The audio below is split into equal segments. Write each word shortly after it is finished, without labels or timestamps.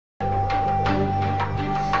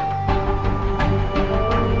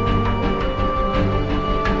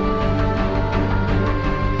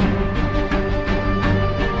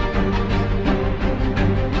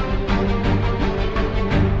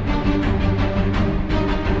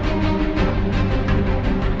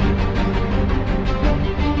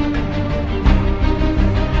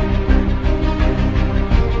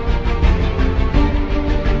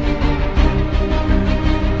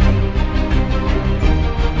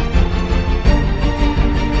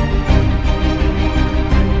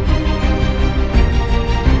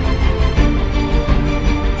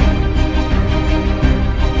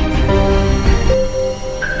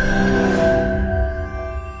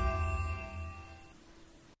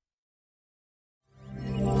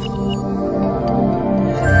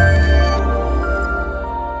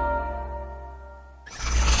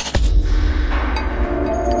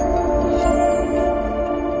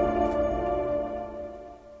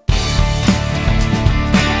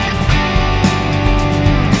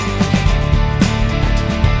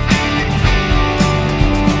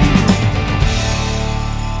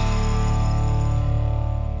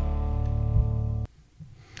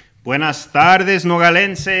Buenas tardes,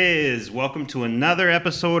 Nogalenses. Welcome to another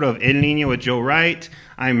episode of En Línea with Joe Wright.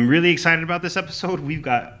 I'm really excited about this episode. We've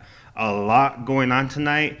got a lot going on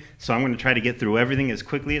tonight, so I'm going to try to get through everything as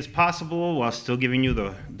quickly as possible while still giving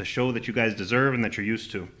you the show that you guys deserve and that you're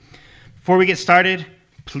used to. Before we get started,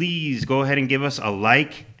 please go ahead and give us a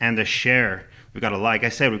like and a share. We've got like I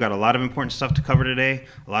said, we've got a lot of important stuff to cover today,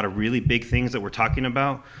 a lot of really big things that we're talking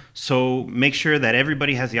about, so make sure that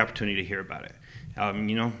everybody has the opportunity to hear about it.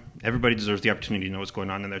 Everybody deserves the opportunity to know what's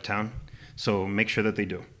going on in their town, so make sure that they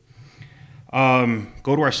do.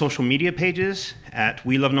 Go to our social media pages at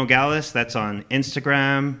We Love Nogales. That's on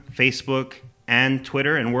Instagram, Facebook, and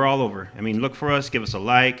Twitter, and we're all over. Look for us, give us a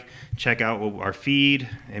like, check out our feed,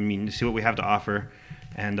 see what we have to offer,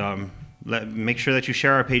 and make sure that you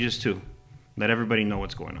share our pages too. Let everybody know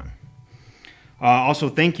what's going on. Also,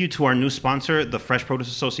 thank you to our new sponsor, the Fresh Produce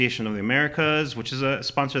Association of the Americas, which is a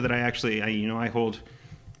sponsor that I hold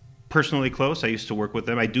personally close. I used to work with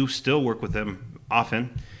them. I do still work with them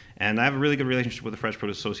often, and I have a really good relationship with the Fresh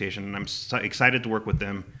Produce Association, and I'm excited to work with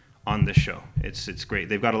them on this show. It's great.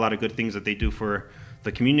 They've got a lot of good things that they do for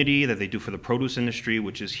the community, that they do for the produce industry,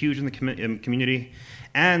 which is huge in the community,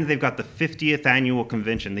 and they've got the 50th annual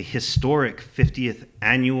convention, the historic 50th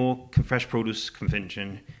annual Fresh Produce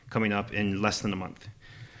Convention coming up in less than a month.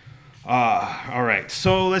 All right,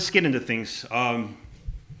 so let's get into things. I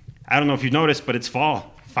don't know if you've noticed, but it's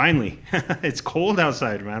fall. Finally, it's cold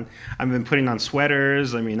outside, man. I've been putting on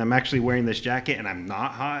sweaters. I'm actually wearing this jacket, and I'm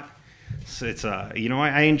not hot. So it's I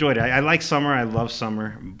enjoyed it. I like summer. I love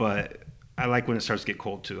summer, but I like when it starts to get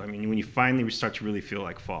cold too. When you finally start to really feel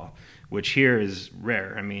like fall, which here is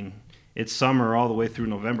rare. It's summer all the way through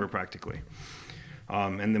November practically,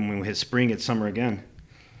 and then when we hit spring, it's summer again.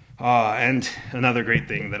 And another great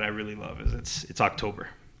thing that I really love is it's October,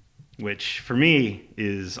 which for me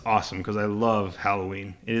is awesome because I love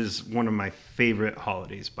Halloween. It is one of my favorite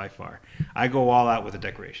holidays by far. I go all out with the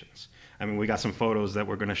decorations. We got some photos that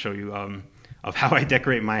we're going to show you of how I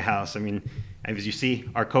decorate my house. As you see,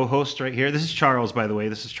 our co-host right here, this is Charles, by the way.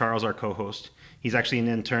 This is Charles, our co-host. He's actually an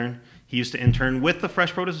intern. He used to intern with the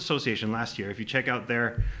Fresh Produce Association last year. If you check out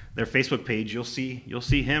their Facebook page, you'll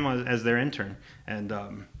see him as their intern. And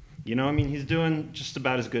he's doing just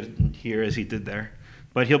about as good here as he did there.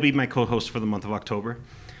 But he'll be my co-host for the month of October,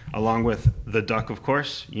 along with the duck, of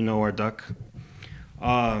course. You know our duck.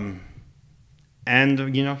 And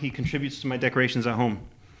he contributes to my decorations at home.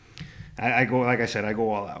 I go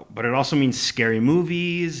all out. But it also means scary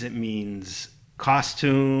movies. It means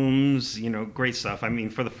costumes, great stuff.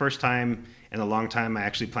 For the first time in a long time, I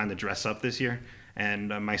actually plan to dress up this year. And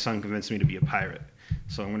my son convinced me to be a pirate.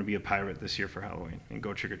 So I'm going to be a pirate this year for Halloween and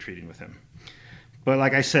go trick-or-treating with him. But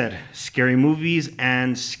like I said, scary movies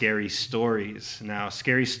and scary stories. Now,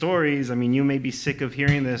 scary stories, you may be sick of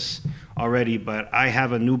hearing this already, but I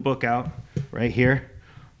have a new book out right here,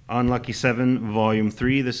 Unlucky 7, Volume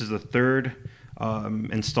 3. This is the third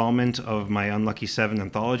installment of my Unlucky 7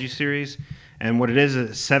 anthology series. And what it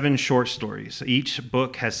is 7 short stories. Each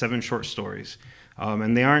book has 7 short stories.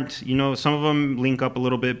 And they aren't, some of them link up a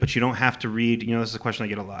little bit, but you don't have to read, this is a question I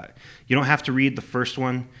get a lot. You don't have to read the first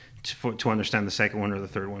one to understand the second one or the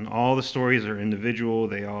third one. All the stories are individual.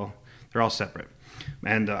 They're all separate.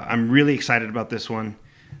 And I'm really excited about this one.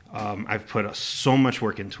 I've put so much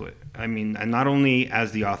work into it. And not only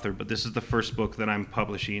as the author, but this is the first book that I'm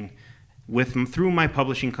publishing through my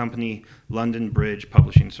publishing company, London Bridge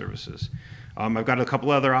Publishing Services. I've got a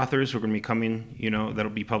couple other authors who are going to be coming,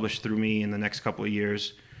 that'll be published through me in the next couple of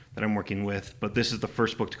years that I'm working with. But this is the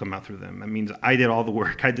first book to come out through them. That means I did all the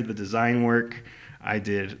work. I did the design work. I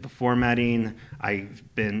did the formatting. I've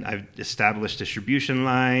established distribution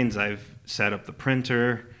lines. I've set up the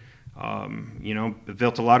printer.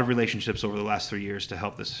 Built a lot of relationships over the last 3 years to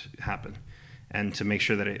help this happen and to make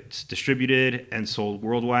sure that it's distributed and sold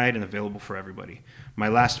worldwide and available for everybody. My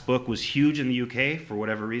last book was huge in the UK for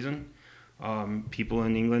whatever reason. People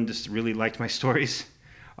in England just really liked my stories.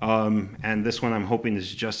 And this one I'm hoping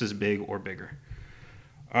is just as big or bigger.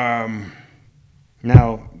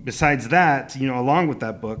 Now, besides that, along with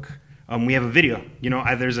that book, we have a video.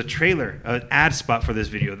 There's a trailer, an ad spot for this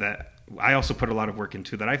video that I also put a lot of work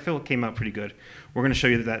into that I feel came out pretty good. We're going to show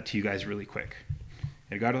you that to you guys really quick.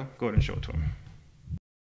 Edgardo, go ahead and show it to him.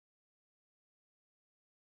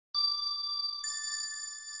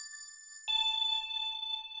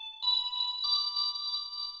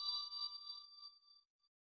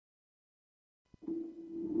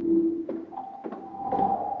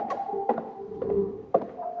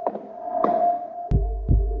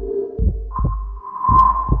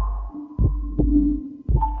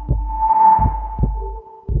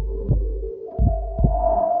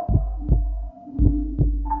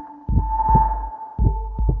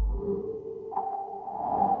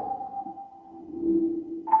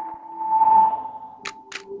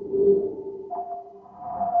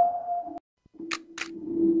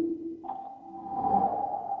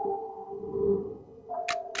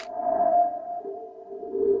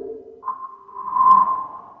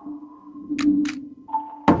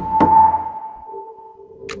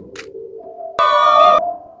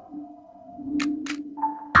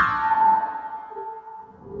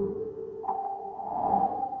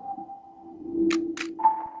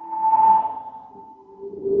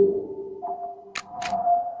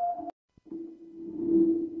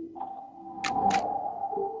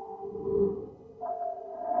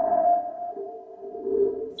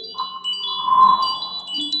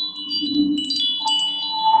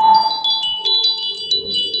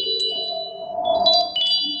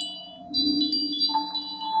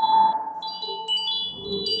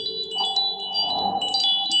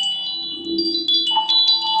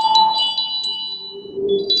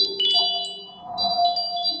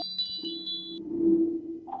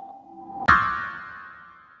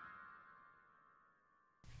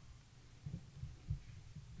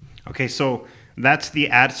 Okay, so that's the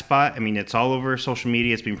ad spot. I mean, it's all over social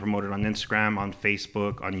media. It's being promoted on Instagram, on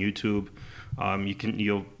Facebook, on YouTube.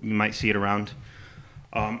 You might see it around.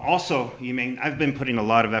 Also, I've been putting a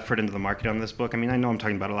lot of effort into the marketing on this book. I mean, I know I'm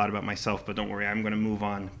talking about a lot about myself, but don't worry, I'm going to move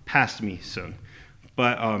on past me soon.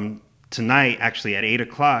 But tonight, actually at 8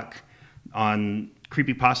 o'clock on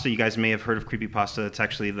Creepypasta, you guys may have heard of Creepypasta. It's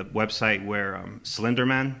actually the website where Slender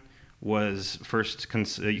Man was first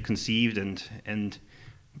conceived and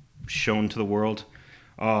shown to the world.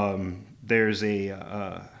 There's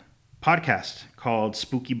a podcast called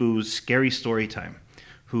Spooky Boo's Scary Story Time,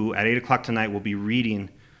 who at 8 o'clock tonight will be reading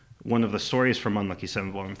one of the stories from Unlucky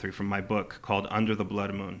 7 Volume 3 from my book called Under the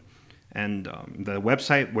Blood Moon. And the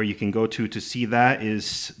website where you can go to see that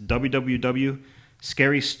is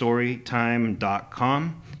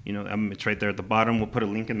www.scarystorytime.com. It's right there at the bottom. We'll put a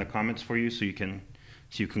link in the comments for you so you can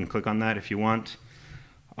click on that if you want.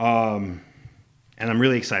 And I'm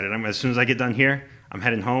really excited. As soon as I get done here, I'm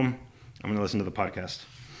heading home. I'm going to listen to the podcast.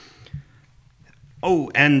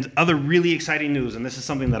 Oh, and other really exciting news, and this is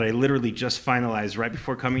something that I literally just finalized right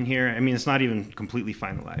before coming here. I mean, it's not even completely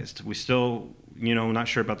finalized. We still, not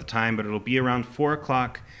sure about the time, but it'll be around 4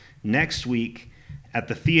 o'clock next week at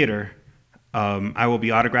the theater. I will be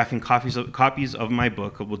autographing copies of my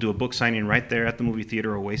book. We'll do a book signing right there at the movie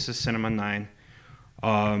theater, Oasis Cinema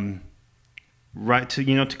 9. Right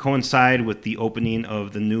to coincide with the opening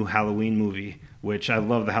of the new Halloween movie, which I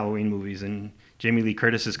love the Halloween movies, and Jamie Lee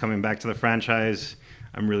Curtis is coming back to the franchise.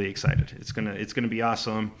 I'm really excited. It's gonna be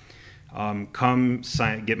awesome. Come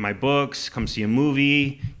get my books. Come see a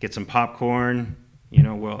movie. Get some popcorn.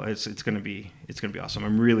 It's gonna be awesome.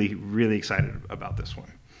 I'm really, really excited about this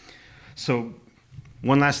one. So,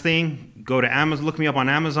 one last thing. Go to Amazon. Look me up on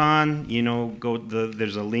Amazon.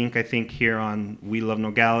 There's a link I think here on We Love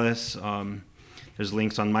Nogales. There's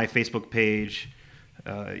links on my Facebook page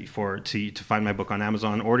to find my book on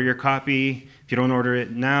Amazon. Order your copy. If you don't order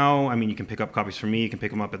it now, you can pick up copies from me. You can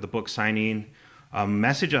pick them up at the book signing.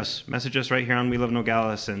 Message us right here on We Love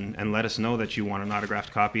Nogales and let us know that you want an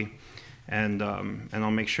autographed copy, and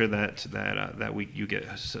I'll make sure that you get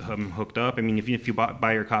hooked up. If you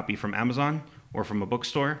buy your copy from Amazon or from a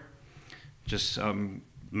bookstore, just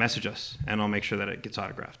message us and I'll make sure that it gets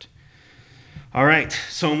autographed. All right,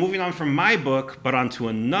 so moving on from my book, but onto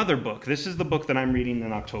another book. This is the book that I'm reading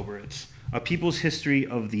in October. It's A People's History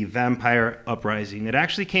of the Vampire Uprising. It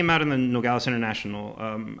actually came out in the Nogales International,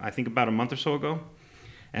 I think about a month or so ago.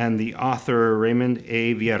 And the author, Raymond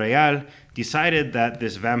A. Villarreal, decided that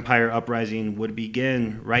this vampire uprising would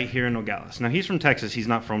begin right here in Nogales. Now, he's from Texas. He's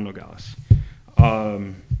not from Nogales.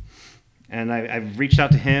 And I've reached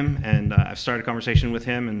out to him, and I've started a conversation with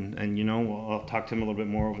him, and I'll talk to him a little bit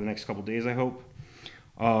more over the next couple of days, I hope.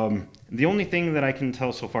 The only thing that I can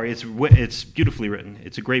tell so far, it's beautifully written.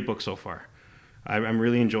 It's a great book so far. I'm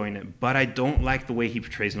really enjoying it, but I don't like the way he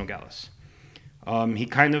portrays Nogales. He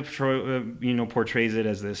kind of portrays it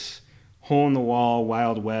as this hole-in-the-wall,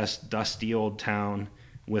 Wild West, dusty old town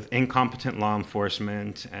with incompetent law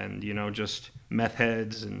enforcement and just meth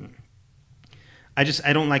heads, and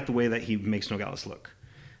I don't like the way that he makes Nogales look.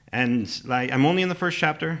 And I'm only in the first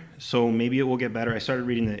chapter, so maybe it will get better. I started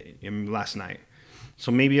reading it last night,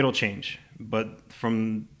 so maybe it'll change. But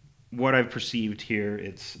from what I've perceived here,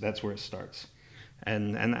 that's where it starts.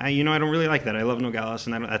 And I don't really like that. I love Nogales,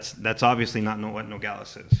 and that's obviously not what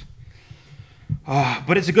Nogales is.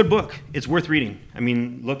 But it's a good book. It's worth reading.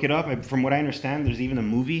 Look it up. From what I understand, there's even a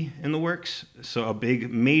movie in the works, so a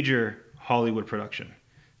big, major Hollywood production.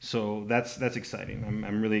 So that's exciting.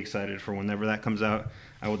 I'm really excited for whenever that comes out.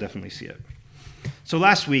 I will definitely see it. So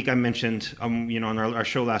last week I mentioned, on our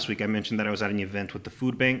show last week, I mentioned that I was at an event with the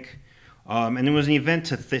food bank. And it was an event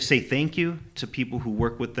to say thank you to people who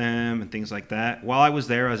work with them and things like that. While I was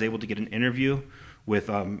there, I was able to get an interview with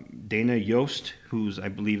Dana Yost, who's, I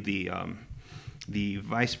believe, the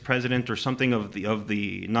vice president or something of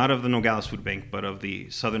the not of the Nogales Food Bank, but of the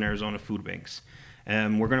Southern Arizona Food Banks.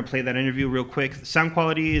 We're going to play that interview real quick. The sound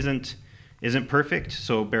quality isn't perfect,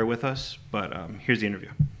 so bear with us. But here's the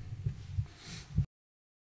interview.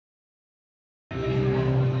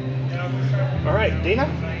 All right, Dana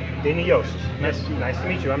Yost. Nice to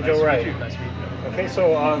meet you. I'm Joe Wright. Nice to meet you. Okay,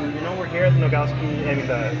 so we're here at the Nogales Community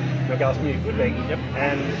Food Bank. Yep.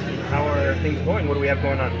 And how are things going? What do we have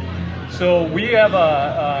going on? So we have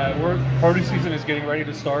produce season is getting ready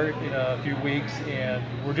to start in a few weeks, and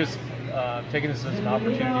we're just taking this as an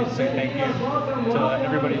opportunity to say thank you to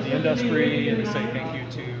everybody in the industry and to say thank you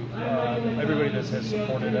to everybody that has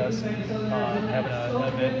supported us. Having an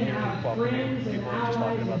event here welcoming people and just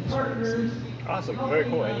talking about the service. Awesome, very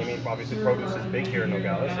cool. And you mean obviously produce is big here in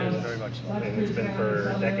Nogales, and Very much so. and it's been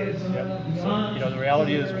for decades. Yep. So, the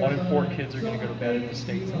reality is 1 in 4 kids are going to go to bed in the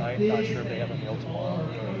state tonight, not sure if they have a meal tomorrow.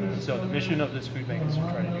 So the mission of this food bank is to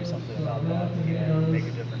try to do something about that and make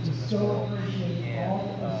a difference in this world.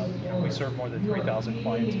 And we serve more than 3,000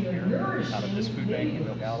 clients a year out of this food bank in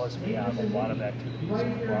Nogales. We have a lot of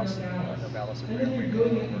activities across Nogales and Rio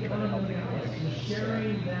Grande. We're trying to help the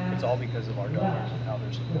community. It's all because of our donors and how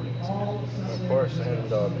they're supporting us. Of course,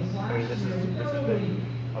 and I mean this has been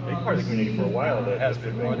a big part of the community for a while. It has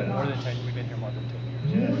been more than 10. We've been here more than 10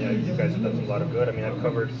 years. Yeah, you guys have done a lot of good. I mean, I've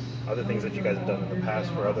covered other things that you guys have done in the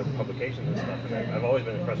past for other publications and stuff, and I've always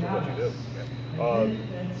been impressed with what you do.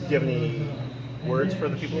 Do you have any words for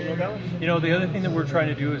the people of Nogales? The other thing that we're trying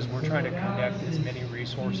to do is we're trying to connect as many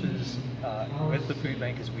resources with the food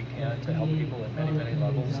bank as we can to help people at many, many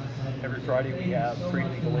levels. Every Friday we have free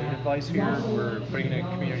legal aid advice here. We're putting in a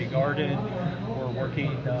community garden. We're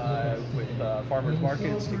working with farmers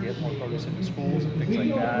markets to get more produce into schools and things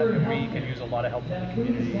like that. And we can use a lot of help from the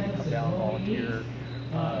community to come down, volunteer.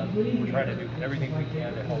 We're trying to do everything we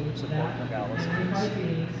can to help support Nogales and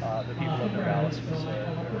the people of Nogales.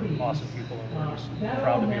 They're awesome people, and we're just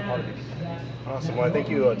proud to be a part of the community. Awesome. Well, thank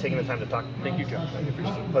you taking the time to talk. Thank you, John. I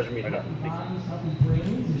appreciate it. It's a pleasure meeting you. Thank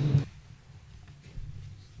you.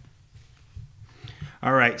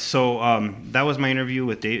 All right, so that was my interview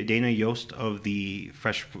with Dana Yost of the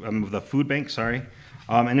the food bank. Sorry,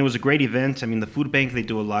 and it was a great event. I mean, the food bank, they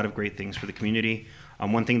do a lot of great things for the community.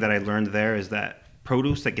 One thing that I learned there is that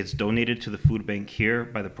produce that gets donated to the food bank here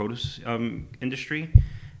by the produce industry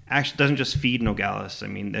actually doesn't just feed Nogales. I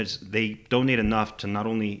mean, they donate enough to not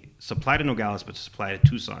only supply to Nogales, but to supply to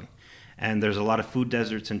Tucson. And there's a lot of food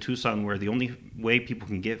deserts in Tucson where the only way people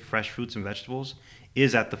can get fresh fruits and vegetables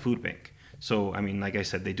is at the food bank. So, I mean, like I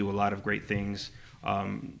said, they do a lot of great things,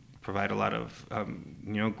 provide a lot of,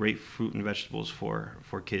 great fruit and vegetables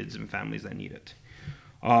for kids and families that need it.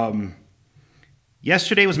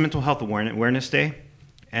 Yesterday was Mental Health Awareness Day,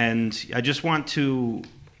 and I just want to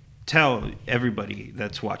tell everybody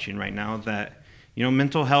that's watching right now that,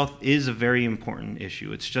 mental health is a very important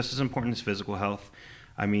issue. It's just as important as physical health.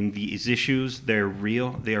 I mean, these issues, they're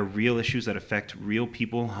real. They are real issues that affect real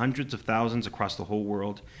people, hundreds of thousands across the whole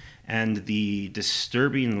world. And the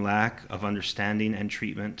disturbing lack of understanding and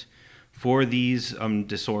treatment for these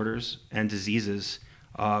disorders and diseases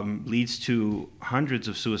leads to hundreds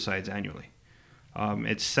of suicides annually.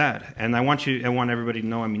 It's sad, and I want everybody to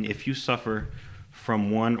know, I mean, if you suffer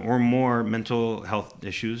from one or more mental health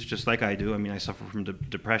issues, just like I do, I mean, I suffer from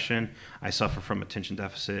depression, I suffer from attention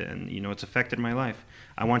deficit, and, it's affected my life.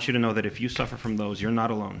 I want you to know that if you suffer from those, you're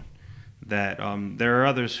not alone, that there are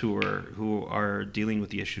others who are dealing with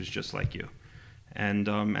the issues just like you. And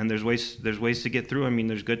there's ways to get through. I mean,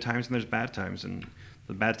 there's good times and there's bad times, and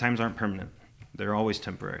the bad times aren't permanent. They're always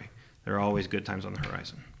temporary. There are always good times on the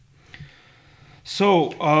horizon. So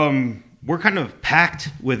we're kind of packed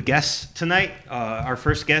with guests tonight. Our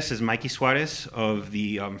first guest is Mikee Suarez of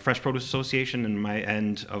the Fresh Produce Association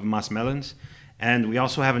and of Melons. And we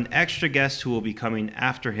also have an extra guest who will be coming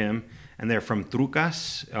after him, and they're from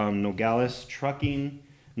Trucas, Nogales Truck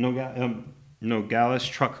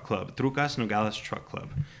Club. Trucas Nogales Truck Club.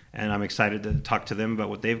 And I'm excited to talk to them about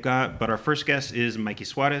what they've got. But our first guest is Mikee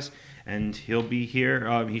Suarez, and he'll be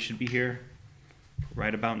here. He should be here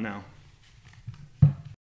right about now.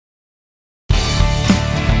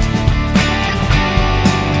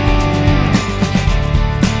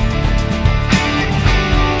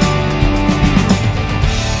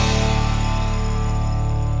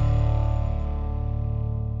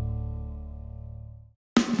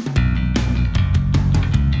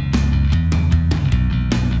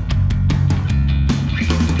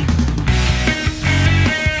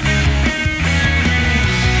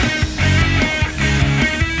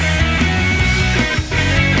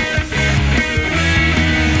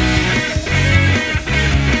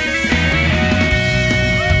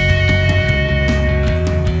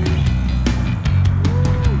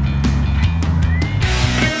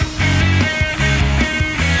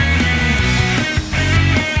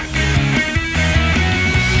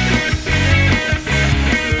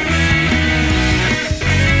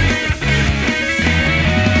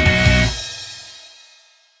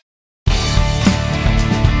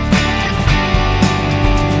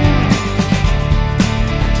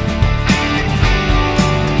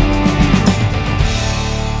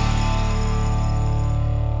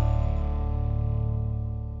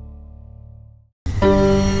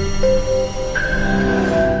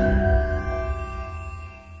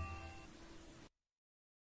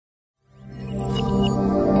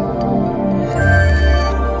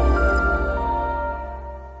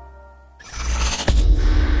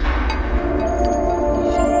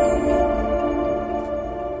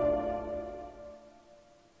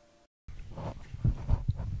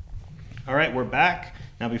 right, we're back.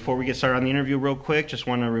 Now, before we get started on the interview real quick, just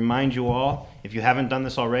want to remind you all, if you haven't done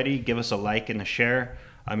this already, give us a like and a share.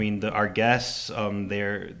 I mean, our guests,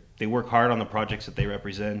 they work hard on the projects that they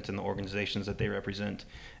represent and the organizations that they represent.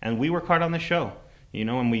 And we work hard on the show, you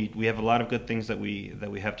know, and we have a lot of good things that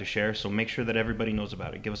we have to share. So make sure that everybody knows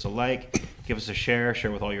about it. Give us a like, give us a share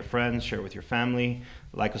with all your friends, share with your family,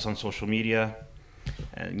 like us on social media,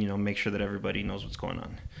 and, you know, make sure that everybody knows what's going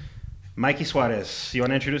on. Mikee Suarez, you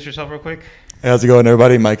want to introduce yourself real quick? Hey, how's it going,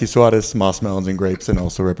 everybody? Mikee Suarez, Moss, Melons, and Grapes, and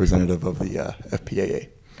also representative of the FPAA.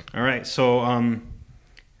 All right, so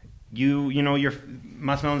you know, your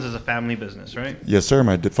Moss Melons is a family business, right? Yes, sir.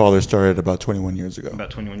 My father started about 21 years ago.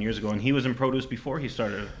 About 21 years ago, and he was in produce before he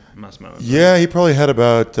started Moss Melons. Yeah, he probably had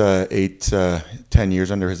about 10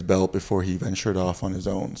 years under his belt before he ventured off on his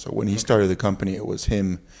own. So when he started the company, it was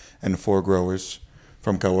him and 4 growers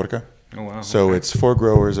from Caborca. Oh, wow. So okay. It's 4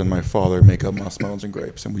 growers and my father make up Moss Melons and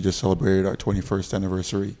Grapes, and we just celebrated our 21st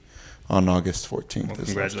anniversary on August 14th. Well,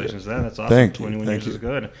 congratulations, then. That's awesome. Thank you. 21 Thank years you. is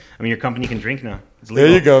good. I mean, your company can drink now. It's legal.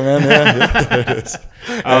 There you go, man. Yeah, there it is.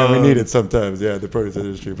 And we need it sometimes, yeah, the produce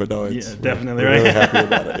industry. But no, it's definitely we're right. really happy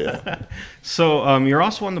about it, yeah. So you're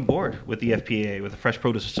also on the board with the FPAA, with the Fresh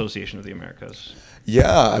Produce Association of the Americas.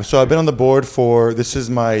 Yeah, so I've been on the board this is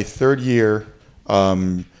my 3rd year.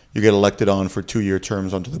 You get elected on for 2-year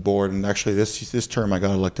terms onto the board, and actually this term I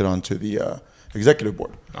got elected onto the executive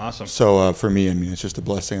board. Awesome. So for me, I mean, it's just a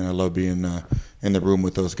blessing, and I love being in the room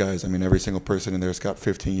with those guys. I mean, every single person in there's got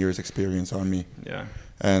 15 years experience on me. Yeah.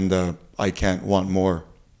 And I can't want more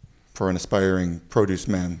for an aspiring produce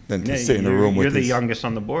man than to sit in a room with You're the youngest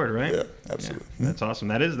on the board, right? Yeah, absolutely. Yeah, that's awesome.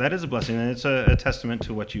 That is a blessing, and it's a testament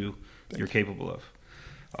to what you're capable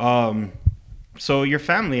of. So your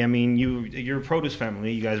family, I mean, you're a produce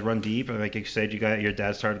family. You guys run deep. Like you said, your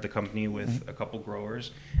dad started the company with a couple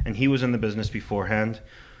growers, and he was in the business beforehand.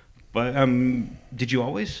 But did you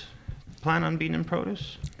always plan on being in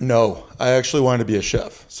produce? No, I actually wanted to be a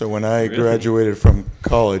chef. So when I graduated from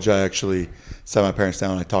college, I actually sat my parents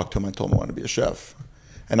down. I talked to them. I told them I wanted to be a chef,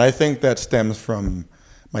 and I think that stems from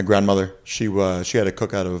my grandmother. She had to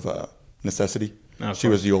cook out of necessity. She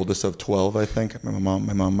was the oldest of 12, I think. My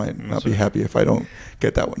mom might not be happy if I don't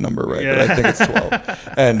get that number right, but I think it's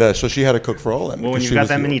 12. And so she had to cook for all of them. Well, when you've got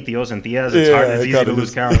that many tios and tias, it's easy to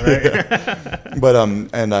lose count, right? Yeah. But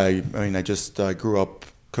and I just grew up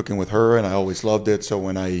cooking with her, and I always loved it. So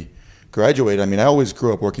when I graduated, I mean, I always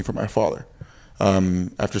grew up working for my father.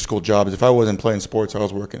 After school jobs, if I wasn't playing sports, I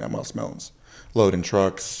was working at Moss Melons, loading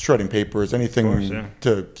trucks, shredding papers, anything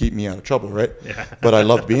to keep me out of trouble, right? Yeah. But I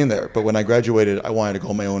loved being there. But when I graduated, I wanted to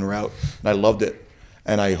go my own route, and I loved it.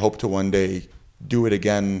 And I hope to one day do it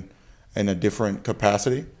again in a different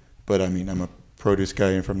capacity. But I mean, I'm a produce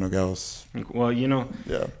guy from Nogales. Well, you know,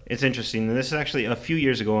 it's interesting. This is actually a few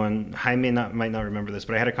years ago, and Jaime might not remember this,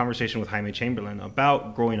 but I had a conversation with Jaime Chamberlain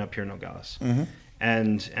about growing up here in Nogales. Mm-hmm.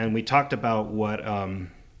 And we talked about what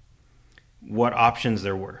options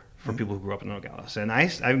there were for people who grew up in Nogales. And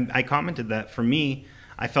I commented that for me,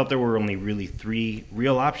 I felt there were only really 3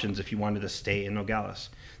 real options if you wanted to stay in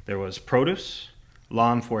Nogales. There was produce,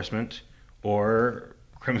 law enforcement, or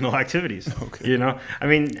criminal activities. Okay. You know, I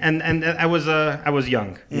mean, and I was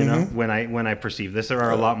young, you know, when I perceived this. There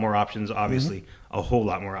are a lot more options, obviously, a whole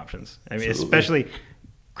lot more options. I mean, especially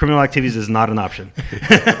criminal activities is not an option.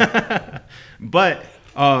 But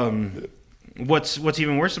what's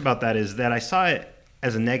even worse about that is that I saw it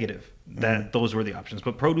as a negative, that those were the options.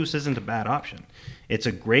 But produce isn't a bad option. It's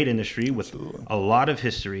a great industry with a lot of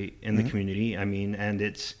history in the community. I mean, and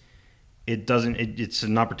it's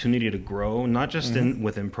an opportunity to grow, not just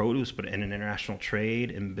within produce, but in international trade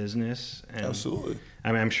and business. And, absolutely.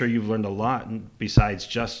 I mean, I'm sure you've learned a lot besides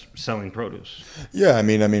just selling produce. Yeah, I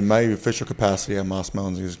mean, my official capacity at Moss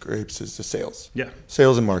Melons and Grapes is the sales. Yeah.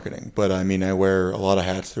 Sales and marketing. But I mean, I wear a lot of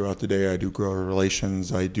hats throughout the day. I do grower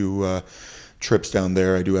relations. I do trips down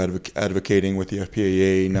there. I do advocating with the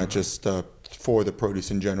FPAA, not just for the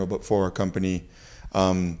produce in general, but for our company.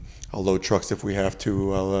 I'll load trucks if we have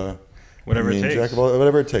to. Whatever it takes.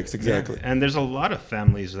 Whatever it takes, exactly. Yeah. And there's a lot of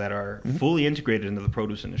families that are fully integrated into the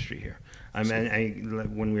produce industry here. I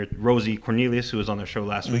mean, when we were Rosie Cornelius, who was on the show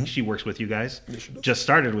last week, she works with you guys. Yeah, just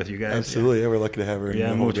started with you guys. Absolutely, yeah, we're lucky to have her.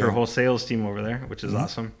 Yeah, moved her whole sales team over there, which is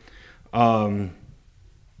awesome.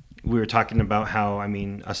 We were talking about how, I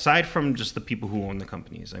mean, aside from just the people who own the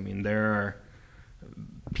companies, I mean, there are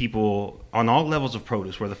people on all levels of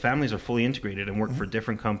produce where the families are fully integrated and work for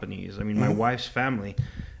different companies. I mean, my wife's family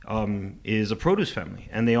is a produce family,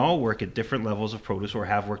 and they all work at different levels of produce, or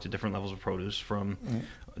have worked at different levels of produce, from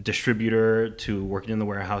distributor to working in the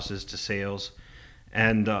warehouses to sales,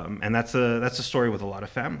 and that's a story with a lot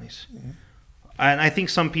of families. And I think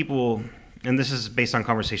some people, and this is based on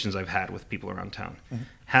conversations I've had with people around town,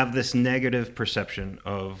 have this negative perception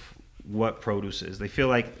of what produce is. They feel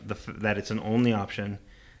like that it's an only option,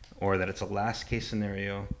 or that it's a last case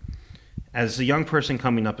scenario. As a young person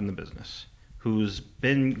coming up in the business, who's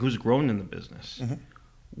grown in the business,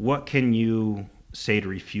 what can you say to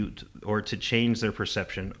refute or to change their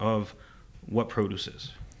perception of what produce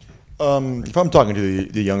is? If I'm talking to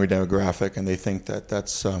the younger demographic and they think that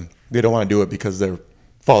that's they don't want to do it because their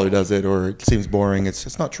father does it or it seems boring,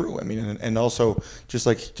 it's not true. I mean, and also just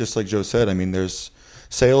like Joe said, I mean, there's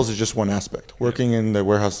sales is just one aspect. Working in the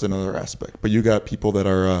warehouse is another aspect. But you got people that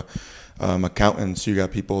are accountants, you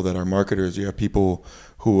got people that are marketers, you have people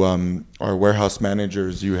who are warehouse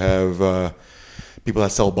managers, you have people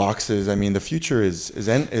that sell boxes. I mean, the future is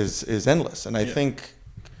endless, and I think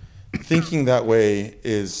thinking that way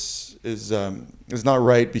is not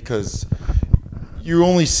right, because if you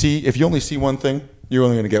only see one thing, you're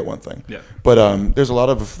only going to get one thing. Yeah. But there's a lot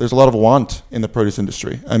of want in the produce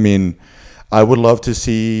industry. I mean, I would love to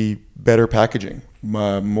see better packaging,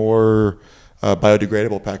 more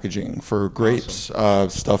biodegradable packaging for grapes, awesome.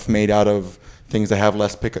 Stuff made out of things that have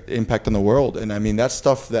less impact on the world. And I mean, that's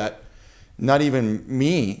stuff that not even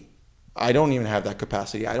me, I don't even have that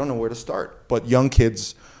capacity. I don't know where to start. But young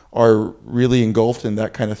kids are really engulfed in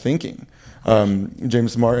that kind of thinking.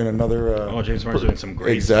 James Martin, another. James Martin's doing some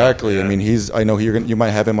great exactly. stuff. Yeah. I mean, I know you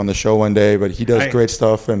might have him on the show one day, but he does great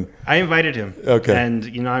stuff. And I invited him. Okay.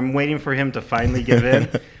 And I'm waiting for him to finally give in.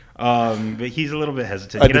 But he's a little bit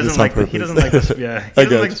hesitant. He doesn't like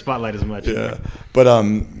the spotlight as much. Yeah.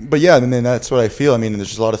 But yeah, and then that's what I feel. I mean, there's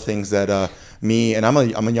just a lot of things that me, and I'm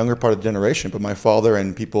a younger part of the generation, but my father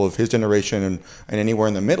and people of his generation and anywhere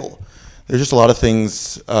in the middle, there's just a lot of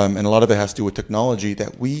things, and a lot of it has to do with technology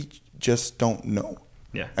that we just don't know.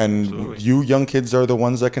 Yeah, and absolutely. You young kids are the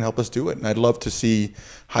ones that can help us do it. And I'd love to see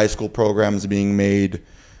high school programs being made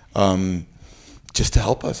just to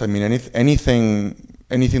help us. I mean, anything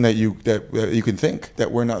that you can think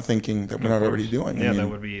that we're not thinking, that we're not already doing. Yeah, I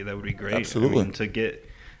mean, that would be great. Absolutely.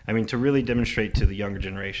 To really demonstrate to the younger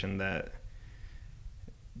generation that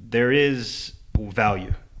there is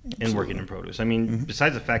value in working in produce. I mean,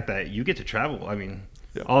 besides the fact that you get to travel, I mean,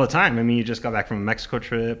 all the time. I mean, you just got back from a Mexico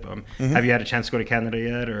trip. Have you had a chance to go to Canada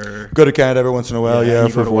yet? Or go to Canada every once in a while, you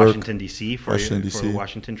for go to work. Washington, D.C. for the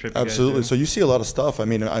Washington trip. Absolutely. So you see a lot of stuff. I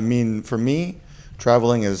mean, for me,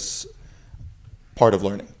 traveling is part of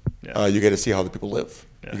learning. Yeah. You get to see how other people live.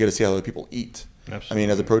 Yeah. You get to see how other people eat. Absolutely. I mean,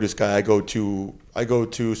 as a produce guy, I go to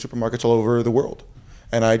supermarkets all over the world,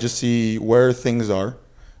 and I just see where things are,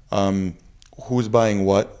 who's buying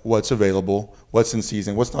what's available, what's in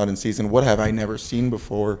season, what's not in season, what have I never seen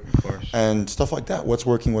before, and stuff like that. What's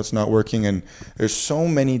working, what's not working, and there's so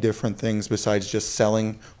many different things besides just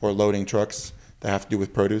selling or loading trucks that have to do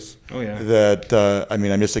with produce. Oh yeah. That I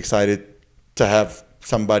mean, I'm just excited to have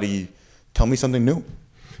somebody tell me something new.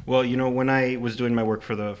 Well, when I was doing my work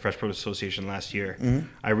for the Fresh Produce Association last year,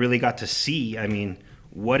 I really got to see, I mean,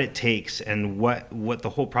 what it takes and what the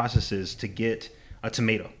whole process is to get a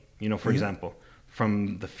tomato, for example,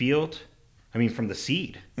 from the field, from the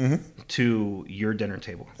seed to your dinner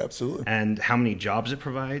table. Absolutely. And how many jobs it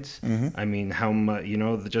provides. I mean, how much,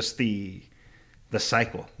 just the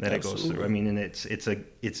cycle that it goes through. I mean, and it's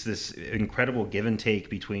this incredible give and take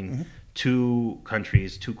between two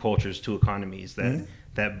countries, two cultures, two economies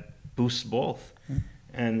that boosts both.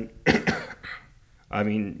 And I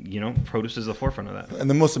mean, produce is the forefront of that. And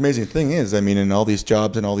the most amazing thing is, I mean, in all these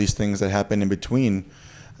jobs and all these things that happen in between,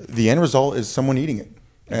 the end result is someone eating it.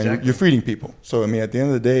 And you're feeding people. So, I mean, at the end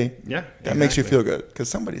of the day, that makes you feel good, because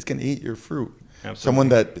somebody's going to eat your fruit. Absolutely. Someone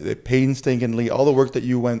that painstakingly, all the work that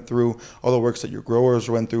you went through, all the works that your growers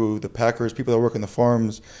went through, the packers, people that work in the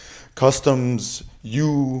farms, customs,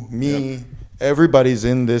 you, me, everybody's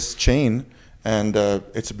in this chain. And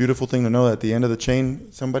it's a beautiful thing to know that at the end of the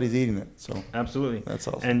chain, somebody's eating it. So absolutely, that's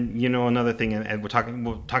awesome. And another thing, and we're talking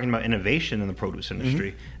about innovation in the produce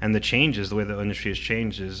industry and the changes, the way the industry has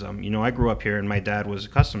changed is, I grew up here and my dad was a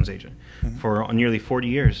customs agent for nearly 40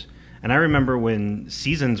 years, and I remember when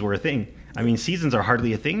seasons were a thing. I mean, seasons are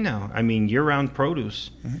hardly a thing now. I mean, year-round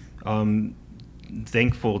produce.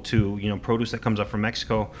 Thankful to produce that comes up from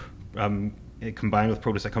Mexico. Combined with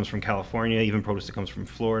produce that comes from California, even produce that comes from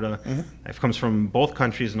Florida, it comes from both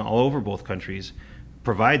countries and all over both countries,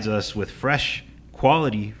 provides us with fresh,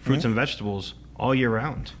 quality fruits and vegetables all year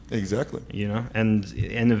round. Exactly. And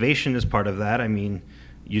innovation is part of that. I mean,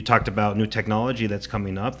 you talked about new technology that's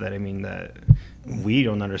coming up that that we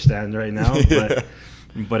don't understand right now,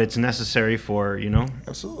 but it's necessary for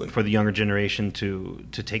absolutely, for the younger generation to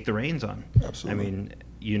take the reins on. Absolutely. I mean,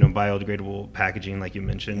 biodegradable packaging, like you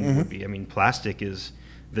mentioned, would be. I mean,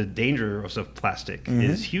 the danger of plastic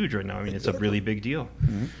is huge right now. I mean, it's a really big deal.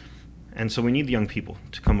 And so we need the young people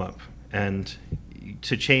to come up and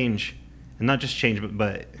to change, and not just change,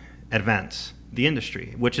 but advance the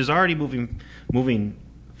industry, which is already moving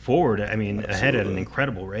forward. I mean, ahead at an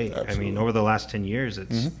incredible rate. I mean, over the last 10 years,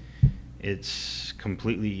 it's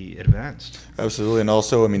completely advanced. Absolutely. And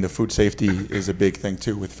also, I mean, the food safety is a big thing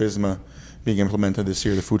too, with FSMA being implemented this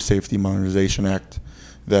year, the Food Safety Modernization Act,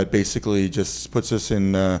 that basically just puts us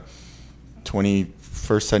in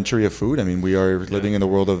 21st century of food. I mean, we are living in the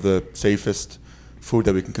world of the safest food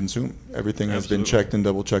that we can consume. Everything has been checked and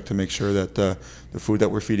double checked to make sure that the food that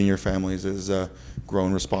we're feeding your families is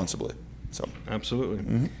grown responsibly. So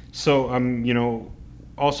absolutely. So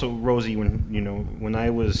also Rosie, when I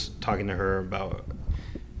was talking to her about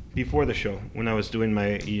before the show, when I was doing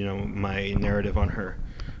my my narrative on her,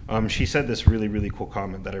 she said this really, really cool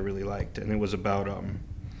comment that I really liked, and it was about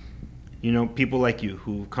people like you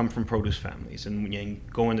who come from produce families and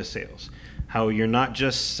go into sales, how you're not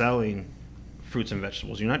just selling fruits and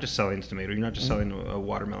vegetables, you're not just selling tomato, you're not just selling a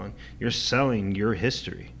watermelon, you're selling your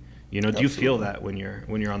history. Do you feel that when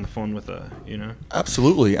you're on the phone with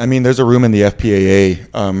Absolutely. I mean, there's a room in the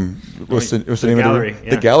FPAA. What's the name gallery, of the room?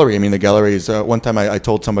 The gallery. I mean, the gallery is. One time I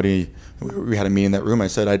told somebody, we had a meeting in that room. I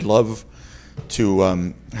said I'd love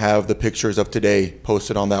to have the pictures of today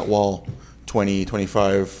posted on that wall 20,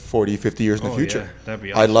 25, 40, 50 years in the future. Yeah, that'd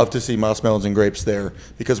be awesome. I'd love to see moss melons and grapes there,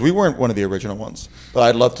 because we weren't one of the original ones. But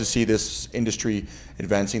I'd love to see this industry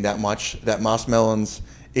advancing that much, that moss melons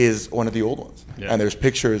is one of the old ones. Yeah. And there's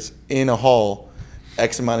pictures in a hall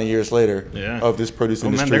X amount of years later of this produce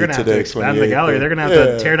industry they're gonna today. Have to expand the gallery. They're going to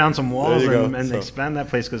have to tear down some walls and expand that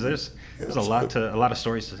place, because there's a lot of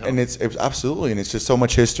stories to tell. And it's absolutely, and it's just so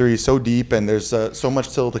much history, so deep, and there's so much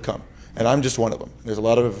still to come. And I'm just one of them. There's a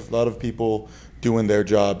lot of people doing their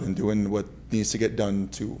job and doing what needs to get done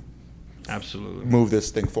to move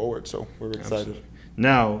this thing forward. So we're excited. Absolutely.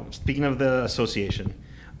 Now, speaking of the association,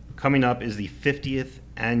 coming up is the 50th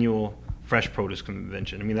annual Fresh Produce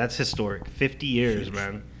Convention. I mean, that's historic. 50 years,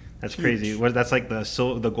 man. That's crazy. That's like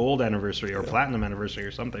the gold anniversary or platinum anniversary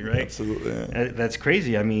or something, right? Absolutely. Yeah. That's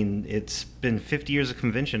crazy. I mean, it's been 50 years of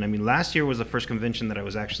convention. I mean, last year was the first convention that I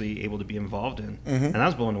was actually able to be involved in, and I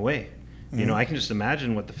was blown away. I can just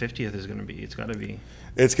imagine what the 50th is going to be. It's got to be.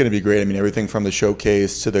 It's going to be great. I mean, everything from the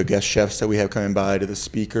showcase to the guest chefs that we have coming by, to the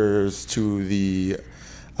speakers, to the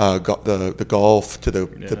golf, to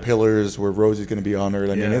the pillars where Rosie's going to be honored.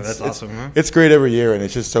 I mean, that's awesome. Huh? It's great every year, and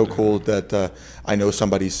it's just so cool that I know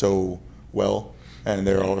somebody so well, and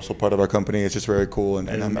they're also part of our company. It's just very cool, and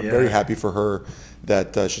I'm very happy for her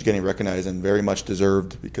that she's getting recognized, and very much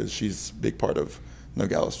deserved, because she's a big part of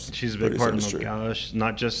Nogales. She's a big part of Nogales,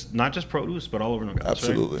 not just produce, but all over Nogales.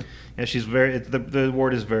 Absolutely. Right? Yeah, she's the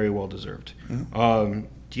award is very well deserved. Do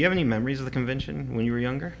you have any memories of the convention when you were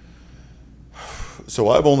younger? So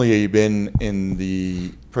I've only been in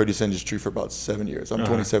the produce industry for about 7 years. I'm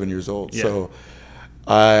 27 years old. Yeah. So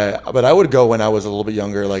but I would go when I was a little bit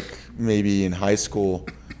younger, like maybe in high school,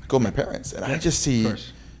 go with my parents, and I just see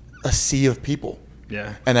a sea of people.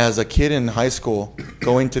 Yeah. And as a kid in high school,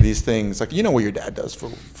 going to these things, like, what your dad does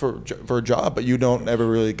for a job, but you don't ever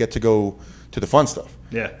really get to go to the fun stuff.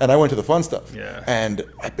 Yeah. And I went to the fun stuff. Yeah. And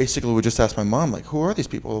I basically would just ask my mom, like, who are these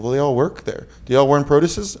people? Well, they all work there. Do you all work in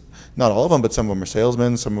produces? Not all of them, but some of them are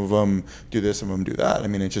salesmen. Some of them do this, some of them do that. I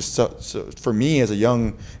mean, it's just so for me as a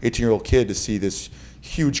young 18-year-old kid to see this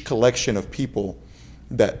huge collection of people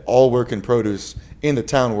that all work in produce in the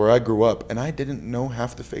town where I grew up, and I didn't know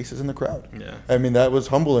half the faces in the crowd. Yeah. I mean, that was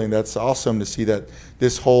humbling. That's awesome to see that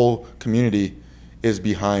this whole community is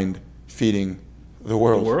behind feeding the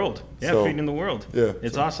world. The world. Yeah, feeding the world. Yeah.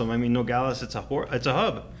 It's awesome. I mean, Nogales, it's a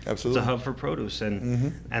hub. Absolutely. It's a hub for produce,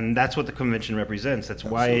 and that's what the convention represents. That's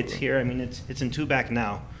why it's here. I mean, it's in Tubac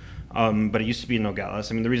now. But it used to be in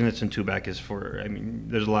Nogales. I mean, the reason it's in Tubac is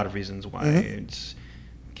there's a lot of reasons why. It's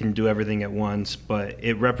can do everything at once, but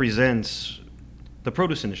it represents the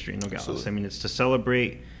produce industry in Nogales. Absolutely. I mean, it's to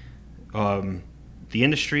celebrate the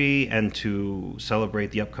industry, and to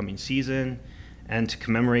celebrate the upcoming season, and to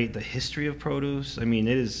commemorate the history of produce. I mean,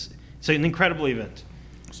 it's an incredible event.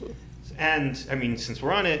 Absolutely. And I mean, since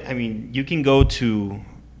we're on it, I mean, you can go to,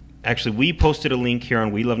 actually, we posted a link here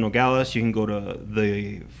on We Love Nogales. You can go to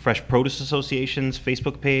the Fresh Produce Association's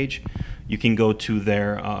Facebook page. You can go to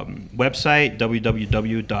their website,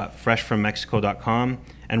 www.freshfrommexico.com,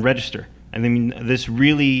 and register. And I mean, this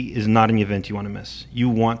really is not an event you want to miss. You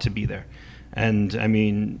want to be there. And I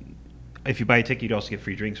mean, if you buy a ticket, you'd also get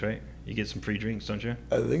free drinks, right? You get some free drinks, don't you?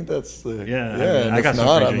 I think that's the... Yeah, I got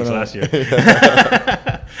some free drinks last year.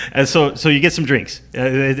 And so you get some drinks.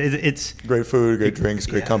 It's great food, great drinks,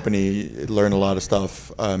 great company. Learn a lot of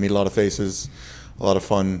stuff, meet a lot of faces, a lot of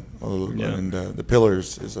fun. And the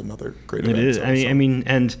Pillars is another great event. It is. So, I mean,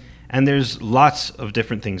 and there's lots of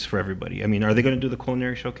different things for everybody. I mean, are they going to do the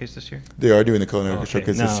culinary showcase this year? They are doing the culinary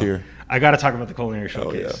showcase this year. I got to talk about the culinary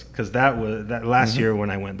showcase because that last year when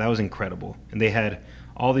I went, that was incredible. And they had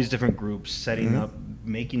all these different groups setting up,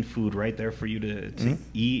 making food right there for you to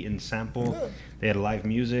eat and sample. Yeah. They had live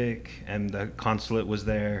music, and the consulate was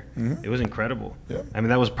there. It was incredible. Yeah. I mean,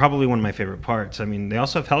 that was probably one of my favorite parts. I mean, they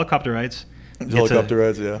also have helicopter rides. Helicopter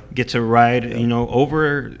rides, Get to ride,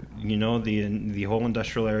 over, the whole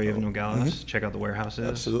industrial area of Nogales. Check out the warehouses.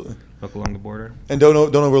 Absolutely. Look along the border. And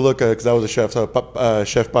don't overlook, because I was a chef,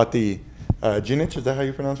 Chef Pati Ginic, is that how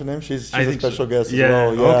you pronounce her name? She's a special guest as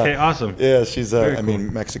well. Yeah. Okay, awesome. Yeah, she's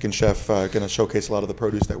Mexican chef, going to showcase a lot of the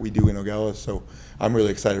produce that we do in Nogales. So I'm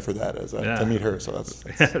really excited for that to meet her. So that's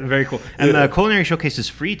very cool. And the culinary showcase is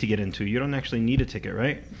free to get into. You don't actually need a ticket,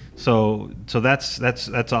 right? So that's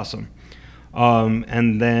awesome.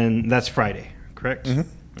 And then that's Friday, correct?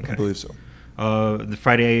 Okay. I believe so. The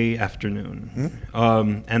Friday afternoon.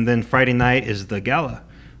 And then Friday night is the gala,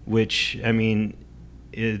 which, I mean,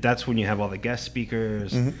 that's when you have all the guest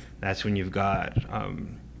speakers. That's when you've got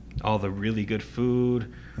all the really good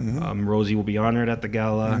food. Rosie will be honored at the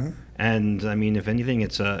gala. And, I mean, if anything,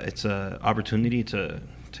 it's a opportunity to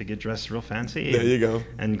get dressed real fancy. There you go.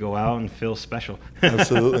 And go out and feel special.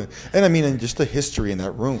 Absolutely. And I mean, and just the history in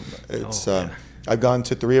that room. It's I've gone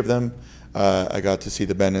to 3 of them. I got to see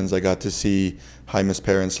the Melons. I got to see Jaime's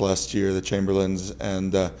parents last year, the Chamberlains.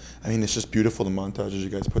 And I mean, it's just beautiful, the montages you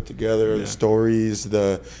guys put together, the stories,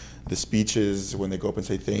 the speeches when they go up and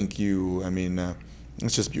say thank you. I mean,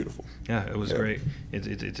 it's just beautiful. Yeah, it was great.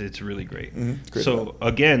 It's really great. Great so event.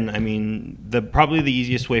 again, I mean, probably the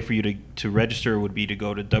easiest way for you to register would be to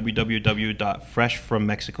go to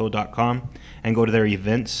www.freshfrommexico.com and go to their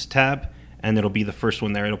events tab, and it'll be the first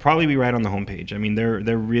one there. It'll probably be right on the homepage. I mean,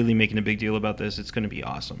 they're really making a big deal about this. It's going to be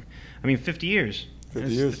awesome. I mean, 50 years.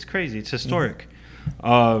 50 years. It's crazy. It's historic.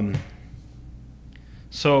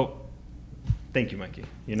 So. Thank you, Mikey.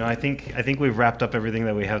 I think we've wrapped up everything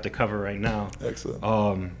that we have to cover right now. Excellent.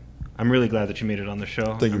 I'm really glad that you made it on the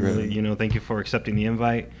show. Thank you. Thank you for accepting the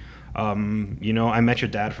invite. I met your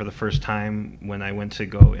dad for the first time when I went to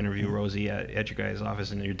go interview Rosie at your guys'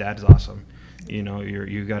 office, and your dad's awesome.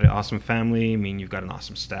 You got an awesome family. I mean, you've got an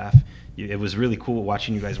awesome staff. It was really cool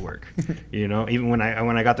watching you guys work. Even when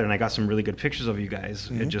I got there and I got some really good pictures of you guys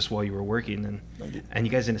just while you were working, and you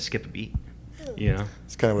guys didn't skip a beat.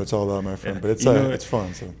 It's kind of what it's all about, my friend. But it's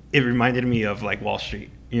fun. So it reminded me of like Wall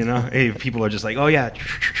Street. Hey, people are just like, oh yeah,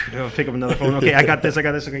 pick up another phone. Okay, I got this.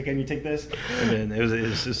 Okay, can you take this? And then it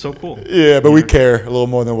was so cool. Yeah, but we care a little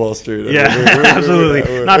more than Wall Street. Yeah,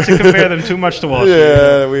 absolutely. Not to compare them too much to Wall Street.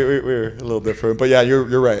 Yeah, we're a little different. But yeah,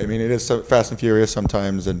 you're right. I mean, it is fast and furious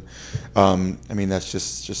sometimes, and I mean that's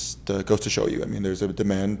just goes to show you. I mean, there's a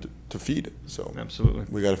demand to feed, so absolutely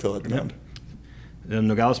we got to fill that demand.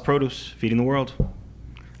 Nogales Produce, feeding the world.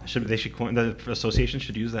 The association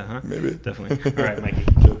should use that, huh? Maybe. Definitely. All right, Mikey.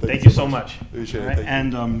 Thank you so much. Appreciate it.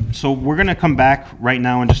 And so we're going to come back right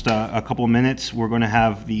now in just a couple of minutes. We're going to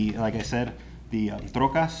have like I said, the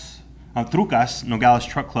Trucas Nogales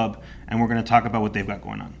Truck Club, and we're going to talk about what they've got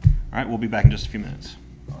going on. All right, we'll be back in just a few minutes.